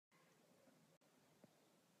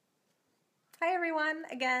Hi everyone,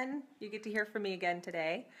 again. You get to hear from me again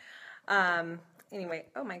today. Anyway,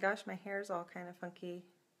 oh my gosh, my hair's all kind of funky.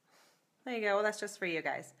 There you go, well that's just for you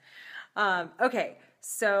guys. Okay,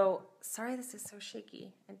 so, sorry this is so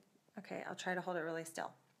shaky. Okay, I'll try to hold it really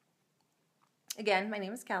still. Again, my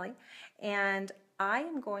name is Kelly, and I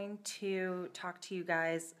am going to talk to you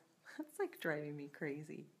guys. It's like driving me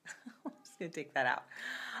crazy. I'm just going to take that out.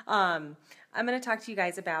 I'm going to talk to you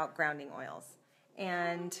guys about grounding oils.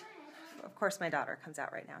 And of course, my daughter comes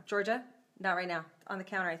out right now. Georgia? Not right now. On the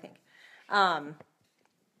counter, I think.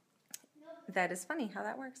 That is funny how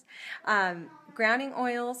that works. Grounding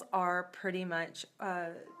oils are pretty much,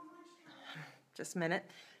 just a minute.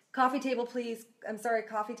 Coffee table, please. I'm sorry,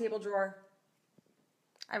 coffee table drawer.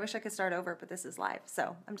 I wish I could start over, but this is live,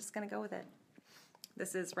 so I'm just going to go with it.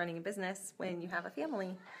 This is running a business when you have a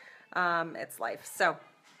family. It's life. So,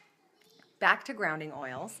 back to grounding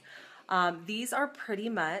oils. These are pretty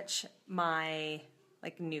much my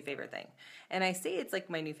new favorite thing. And I say it's like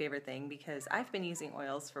my new favorite thing because I've been using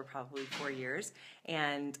oils for probably 4 years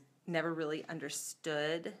and never really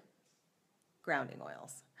understood grounding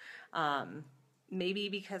oils. Maybe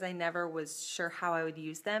because I never was sure how I would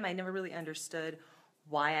use them. I never really understood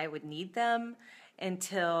why I would need them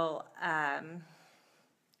until I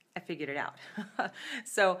figured it out.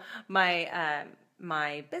 So my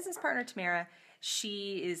my business partner Tamara,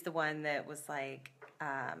 she is the one that was like,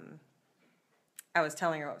 I was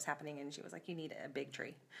telling her what was happening, and she was like, "You need a big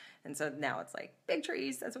tree." And so now it's like big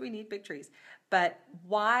trees. That's what we need, big trees. But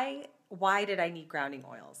why did I need grounding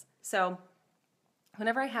oils? So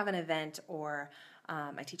whenever I have an event or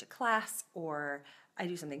I teach a class or I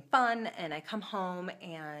do something fun and I come home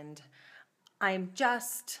and I'm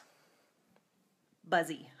just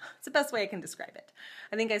buzzy. It's the best way I can describe it.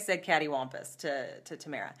 I think I said cattywampus to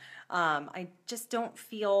Tamara. I just don't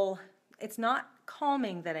feel, it's not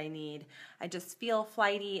calming that I need. I just feel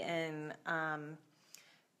flighty and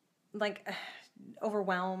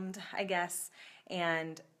overwhelmed, I guess.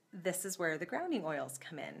 And this is where the grounding oils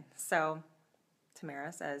come in. So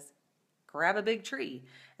Tamara says, grab a big tree.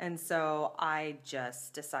 And so I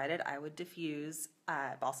just decided I would diffuse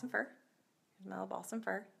balsam fir, smell balsam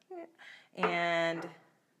fir, and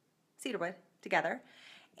cedarwood together.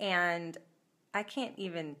 And I can't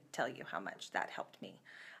even tell you how much that helped me.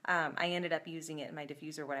 I ended up using it in my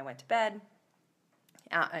diffuser when I went to bed.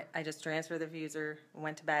 I just transferred the diffuser,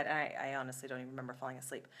 went to bed, and I honestly don't even remember falling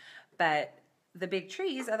asleep. But the big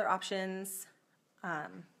trees, other options,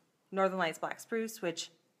 Northern Lights Black Spruce, which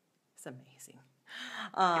is amazing,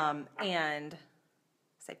 and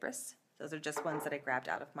cypress. Those are just ones that I grabbed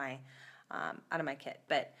out of my kit.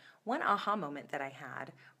 But one aha moment that I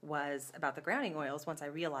had was about the grounding oils once I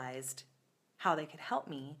realized how they could help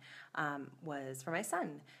me, was for my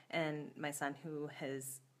son. And my son, who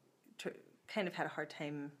has kind of had a hard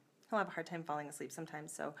time, he'll have a hard time falling asleep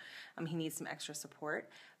sometimes, so he needs some extra support.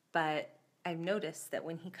 But I've noticed that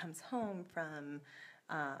when he comes home from,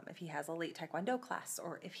 if he has a late Taekwondo class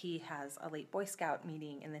or if he has a late Boy Scout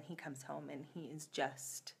meeting and then he comes home and he is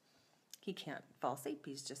just, he can't fall asleep.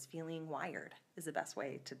 He's just feeling wired is the best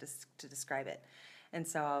way to describe it. And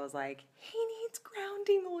so I was like, he needs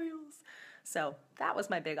grounding oils. So that was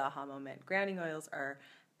my big aha moment. Grounding oils are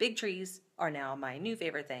big trees are now my new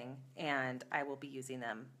favorite thing, and I will be using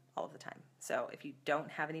them all of the time. So if you don't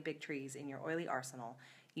have any big trees in your oily arsenal,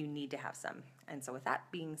 you need to have some. And so with that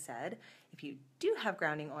being said, if you do have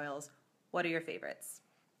grounding oils, what are your favorites?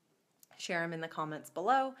 Share them in the comments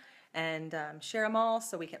below, and share them all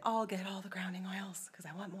so we can all get all the grounding oils because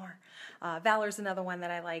I want more. Valor's another one that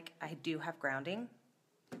I like. I do have grounding.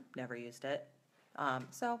 Never used it.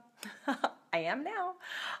 So I am now.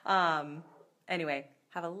 Anyway,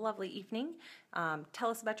 have a lovely evening. Tell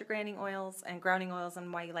us about your grounding oils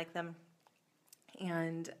and why you like them.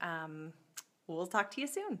 And we'll talk to you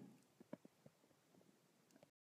soon.